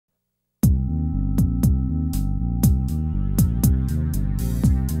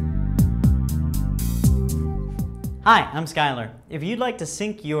Hi, I'm Skylar. If you'd like to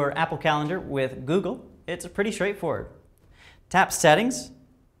sync your Apple Calendar with Google, it's pretty straightforward. Tap Settings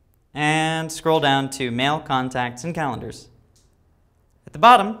and scroll down to Mail, Contacts, and Calendars. At the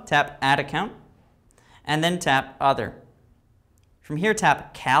bottom, tap Add Account and then tap Other. From here,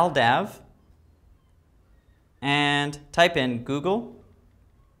 tap CalDAV and type in Google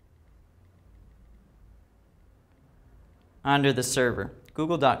under the server,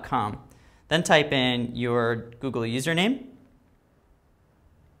 google.com. Then type in your Google username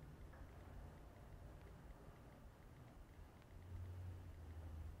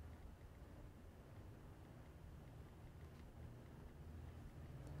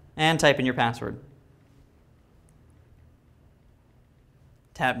and type in your password.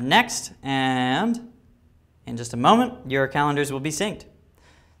 Tap Next, and in just a moment, your calendars will be synced.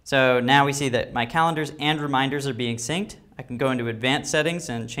 So now we see that my calendars and reminders are being synced. I can go into advanced settings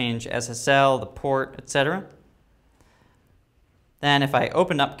and change SSL, the port, etc. Then if I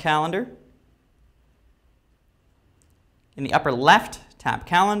open up Calendar, in the upper left, tap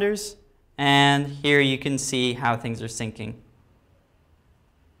Calendars, and here you can see how things are syncing.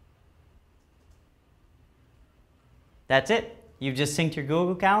 That's it. You've just synced your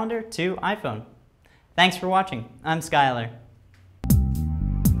Google Calendar to iPhone. Thanks for watching. I'm Skylar.